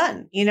 I'm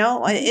done.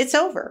 It's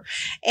over.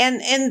 And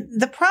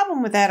the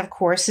problem with that, of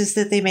course, is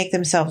that they make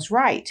themselves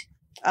right.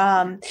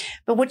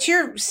 But what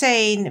you're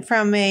saying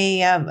from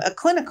a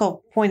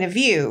clinical point of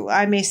view,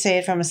 I may say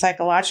it from a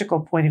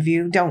psychological point of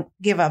view, don't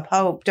give up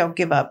hope, don't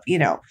give up,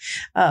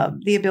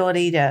 the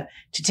ability to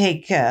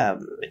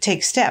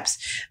take steps.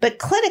 But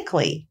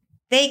clinically,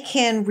 they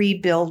can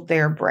rebuild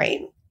their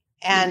brain.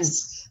 And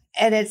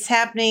and it's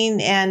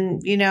happening,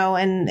 and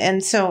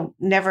and so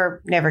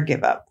never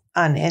give up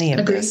on any of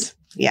Agreed. this.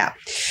 Yeah.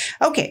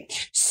 Okay.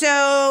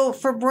 So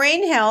for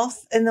brain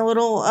health, and the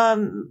little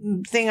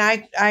thing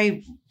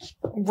I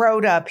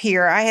wrote up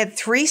here, I had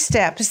 3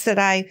 steps that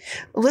I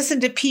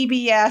listened to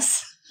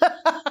PBS.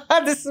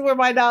 This is where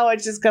my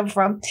knowledge has come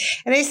from.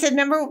 And they said,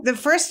 the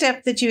first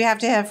step that you have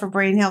to have for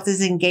brain health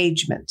is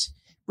engagement.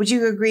 Would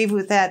you agree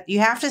with that? You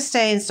have to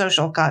stay in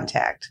social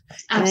contact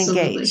and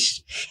Absolutely.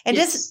 engaged. And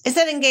Yes. is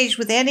that engaged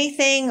with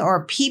anything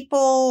or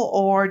people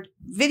or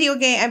video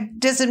game?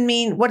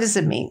 What does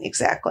it mean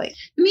exactly?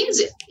 It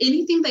means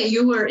anything that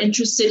you are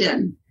interested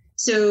in.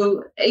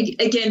 So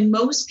again,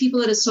 most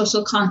people at a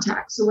social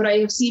contact. So what I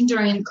have seen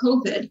during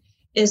COVID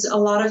is a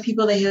lot of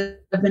people, they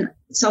have been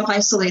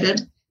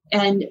self-isolated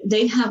and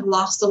they have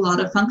lost a lot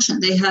of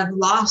function. They have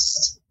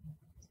lost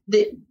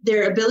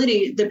their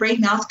ability. The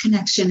brain-mouth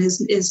connection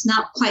is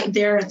not quite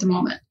there at the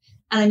moment.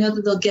 And I know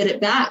that they'll get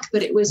it back,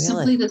 but it was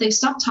simply that they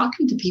stopped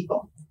talking to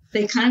people.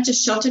 They kind of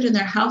just sheltered in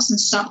their house and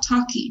stopped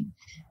talking.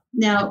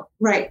 Now,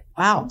 right.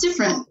 Wow.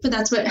 Different, but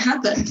that's what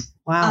happened.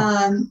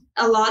 Wow.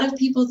 A lot of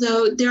people,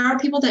 though, there are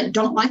people that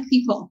don't like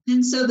people.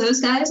 And so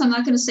those guys, I'm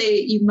not going to say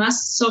you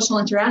must social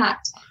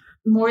interact.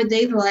 More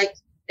they like,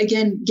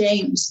 again,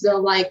 games.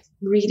 They'll like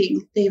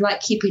reading. They like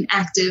keeping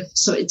active.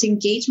 So it's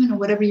engagement or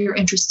whatever you're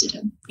interested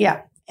in.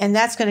 Yeah. And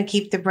that's going to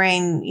keep the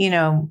brain,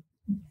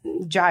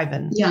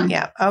 jiving. Yeah.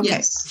 Yeah. Okay.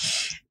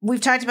 Yes.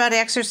 We've talked about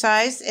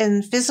exercise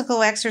and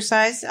physical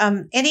exercise.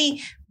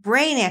 Any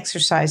brain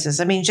exercises?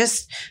 I mean,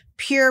 just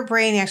pure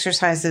brain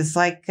exercises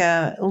like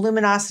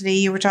luminosity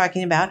you were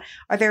talking about.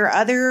 Are there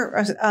other,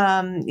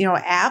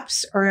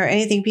 apps or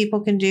anything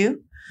people can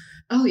do?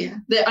 Oh yeah.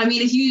 I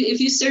mean, if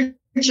you search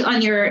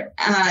on your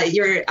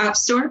app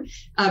store,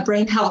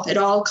 brain health, it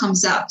all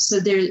comes up. So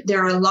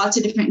there are lots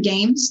of different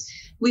games.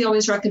 We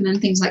always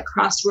recommend things like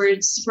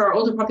crosswords for our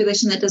older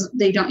population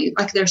they don't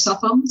like their cell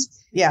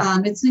phones. Yeah.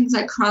 It's things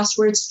like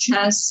crosswords,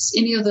 chess,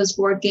 any of those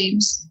board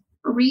games.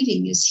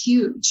 Reading is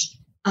huge.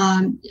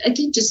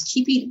 Again, just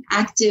keeping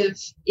active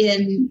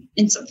in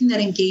something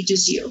that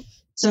engages you.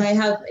 So I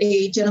have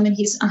a gentleman,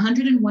 he's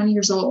 101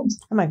 years old.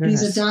 Oh my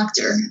goodness. He's a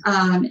doctor,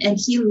 and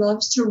he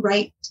loves to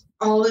write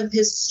all of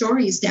his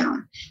stories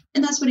down.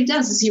 And that's what he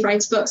does, is he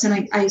writes books.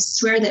 And I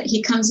swear that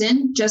he comes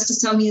in just to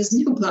sell me his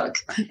new book.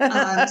 So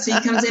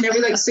he comes in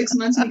every 6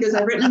 months and he goes,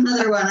 I've written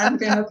another one. I'm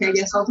going, okay,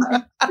 yes, I'll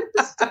buy.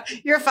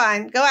 You're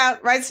fine. Go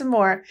out, write some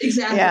more.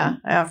 Exactly.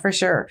 Yeah, for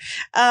sure.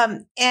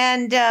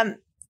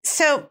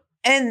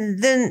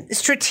 And then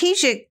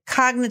strategic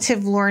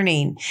cognitive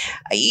learning.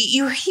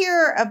 You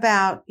hear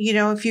about,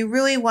 if you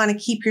really want to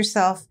keep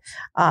yourself,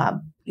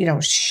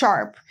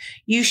 sharp,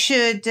 you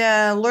should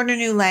learn a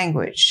new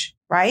language,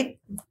 right?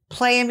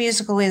 Play a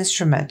musical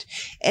instrument.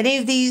 Any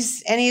of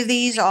these,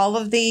 all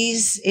of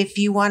these, if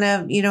you want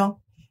to,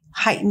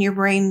 heighten your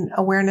brain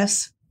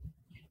awareness.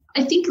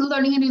 I think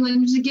learning a new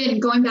language, again,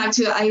 going back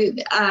to,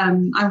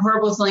 I'm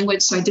horrible with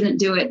language, so I didn't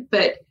do it.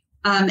 But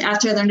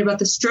after I learned about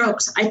the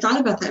strokes, I thought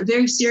about that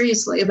very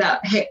seriously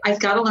about, hey, I've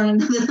got to learn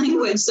another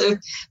language. So if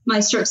my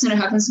stroke center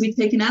happens to be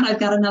taken out, I've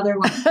got another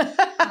one.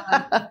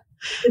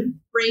 The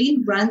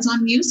brain runs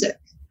on music.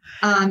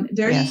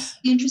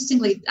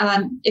 Interestingly,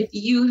 if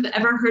you've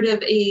ever heard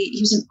of he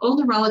was an old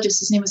neurologist,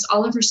 his name was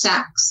Oliver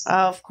Sacks.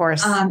 Oh, of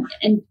course.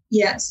 And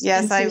yes.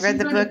 Yes, and so I read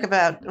the book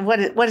about, what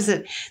is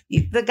it?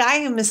 The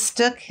guy who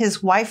mistook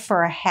his wife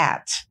for a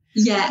hat.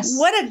 Yes.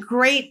 What a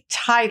great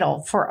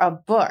title for a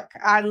book.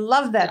 I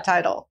love that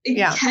title. It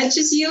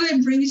catches you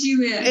and brings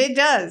you in. It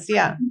does,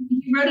 yeah.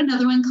 He wrote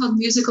another one called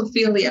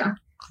Musicophilia.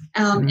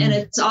 And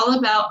it's all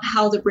about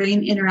how the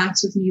brain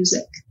interacts with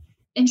music.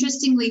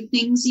 Interestingly,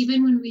 things,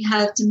 even when we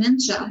have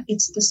dementia,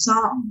 it's the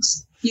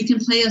songs. You can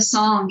play a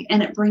song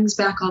and it brings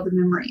back all the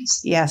memories.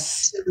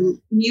 Yes. So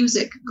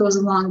music goes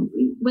along,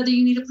 whether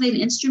you need to play an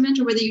instrument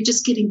or whether you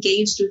just get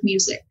engaged with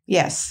music.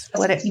 Yes.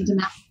 That's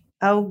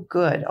Oh,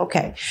 good.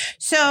 Okay.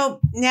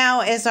 So now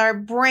as our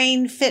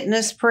brain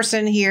fitness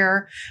person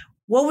here,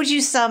 what would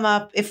you sum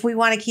up if we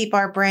want to keep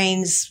our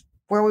brains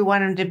where we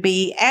want them to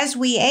be as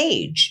we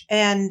age?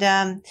 And,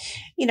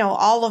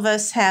 all of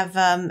us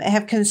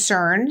have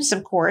concerns,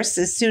 of course,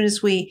 as soon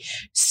as we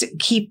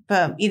keep,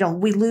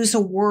 we lose a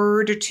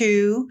word or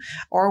two,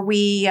 or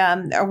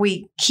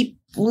we keep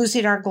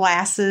losing our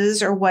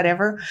glasses or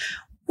whatever.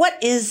 What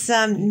is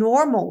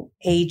normal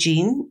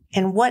aging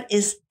and what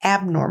is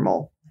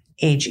abnormal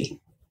aging?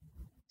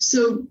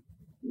 So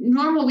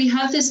normal, we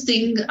have this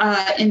thing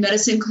in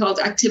medicine called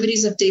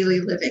activities of daily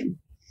living,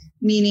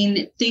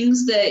 meaning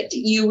things that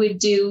you would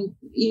do,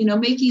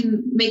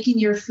 making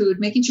your food,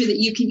 making sure that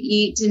you can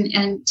eat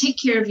and take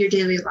care of your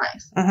daily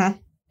life. Uh-huh.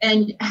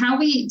 And how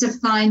we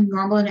define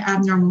normal and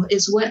abnormal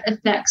is what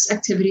affects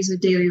activities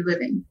of daily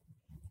living.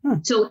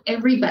 So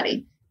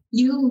everybody,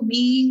 you,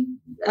 me,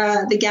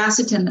 the gas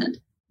attendant,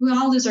 we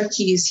all lose our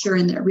keys here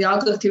and there. We all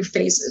go through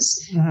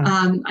phases.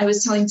 Uh-huh. I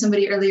was telling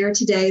somebody earlier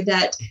today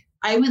that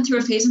I went through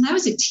a phase, and I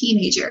was a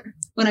teenager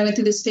when I went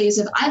through this phase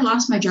of I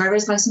lost my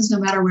driver's license no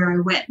matter where I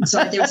went.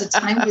 So there was a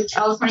time where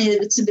California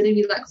that submitted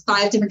me like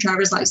 5 different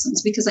driver's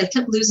licenses because I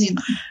kept losing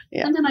them.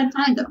 Yeah. And then I'd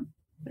find them.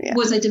 Yeah.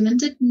 Was I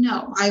demented?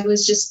 No, I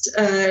was just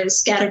a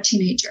scattered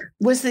teenager.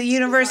 Was the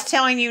universe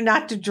telling you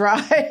not to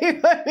drive?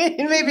 I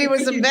mean, maybe it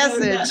was a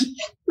message.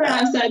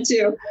 Perhaps that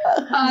too.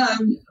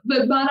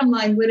 But bottom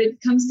line, what it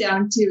comes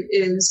down to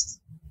is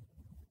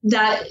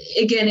that,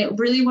 again, it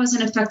really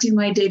wasn't affecting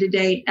my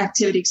day-to-day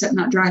activity except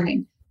not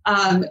driving.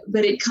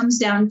 But it comes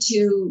down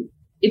to,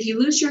 if you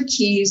lose your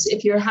keys,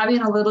 if you're having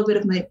a little bit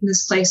of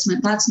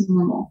misplacement, that's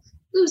normal.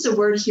 Lose a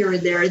word here or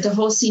there, the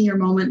whole senior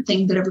moment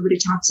thing that everybody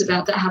talks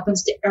about, that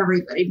happens to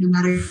everybody, no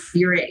matter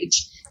your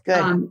age.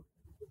 Good.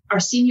 Our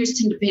seniors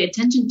tend to pay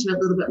attention to it a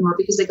little bit more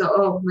because they go,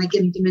 oh, am I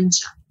getting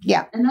dementia?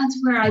 Yeah. And that's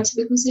where I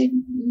typically say,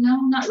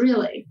 no, not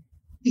really,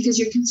 because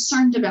you're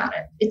concerned about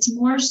it. It's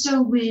more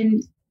so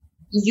when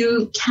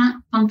you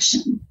can't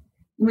function,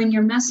 when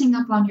you're messing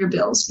up on your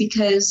bills,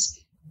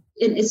 because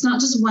it's not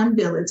just one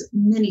bill, it's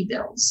many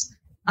bills.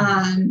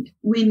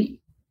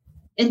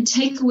 And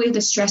take away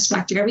the stress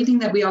factor, everything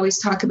that we always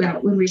talk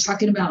about when we're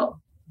talking about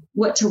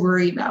what to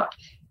worry about.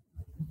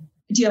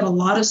 Do you have a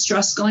lot of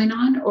stress going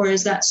on, or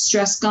is that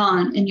stress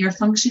gone and you're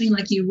functioning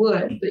like you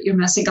would, but you're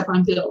messing up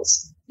on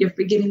bills? You're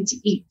forgetting to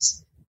eat.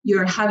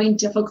 You're having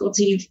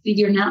difficulty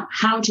figuring out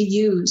how to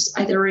use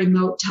either a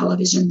remote,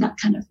 television, that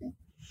kind of thing.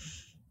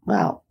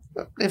 Well,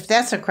 if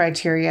that's a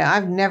criteria,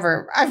 I've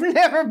never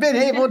been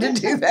able to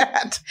do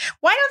that.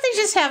 Why don't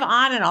they just have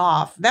on and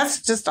off?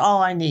 That's just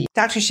all I need.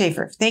 Dr.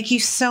 Schaefer, thank you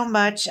so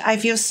much. I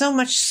feel so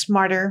much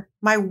smarter.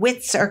 My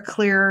wits are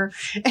clearer.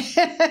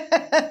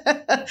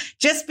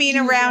 Just being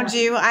around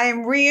you, I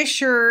am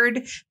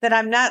reassured that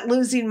I'm not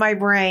losing my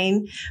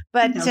brain.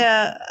 But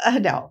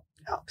no.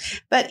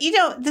 But,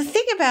 the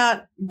thing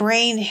about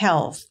brain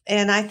health,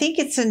 and I think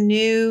it's a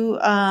new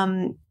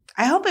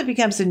I hope it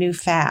becomes a new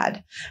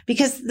fad,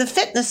 because the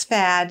fitness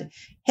fad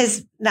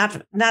has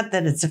not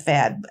that it's a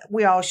fad.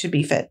 We all should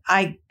be fit.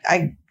 I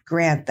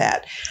grant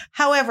that.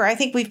 However, I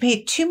think we've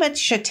paid too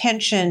much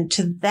attention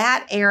to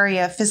that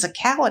area of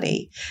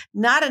physicality,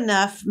 not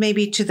enough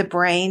maybe to the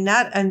brain,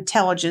 not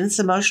intelligence,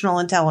 emotional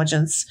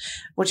intelligence,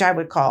 which I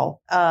would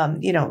call,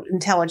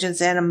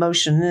 intelligence and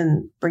emotion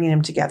and bringing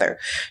them together.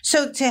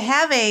 So to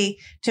have a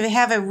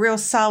real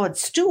solid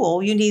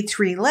stool, you need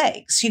 3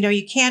 legs.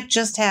 You can't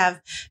just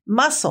have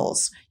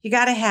muscles. You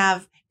got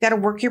to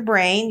work your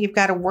brain. You've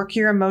got to work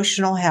your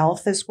emotional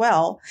health as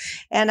well.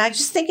 And I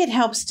just think it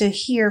helps to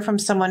hear from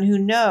someone who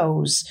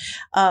knows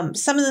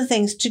some of the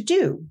things to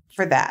do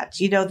for that.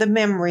 The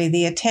memory,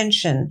 the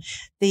attention,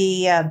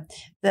 the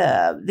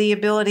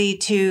ability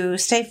to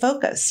stay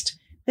focused.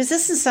 Because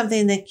this is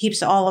something that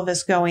keeps all of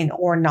us going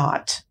or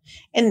not.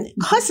 And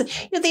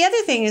the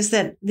other thing is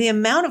that the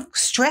amount of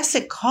stress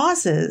it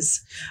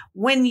causes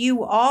when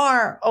you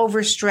are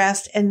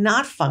overstressed and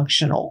not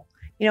functional.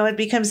 It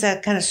becomes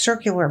that kind of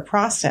circular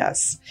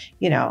process,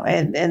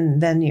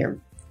 and then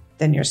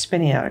you're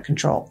spinning out of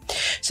control.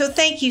 So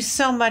thank you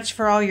so much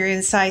for all your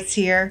insights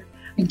here.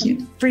 Thank you.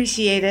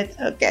 Appreciate it.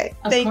 Okay.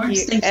 Thank you.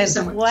 Thank you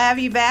so much. We'll have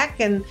you back,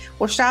 and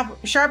we'll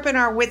sharpen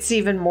our wits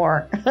even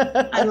more.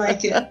 I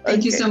like it.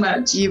 Thank you so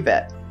much. You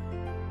bet.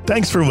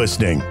 Thanks for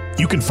listening.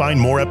 You can find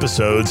more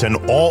episodes and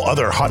all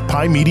other Hot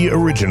Pie Media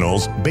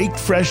originals baked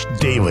fresh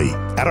daily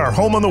at our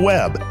home on the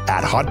web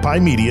at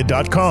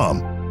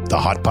hotpiemedia.com. the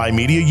Hot Pie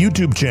Media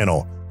YouTube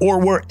channel, or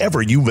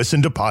wherever you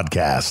listen to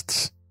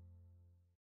podcasts.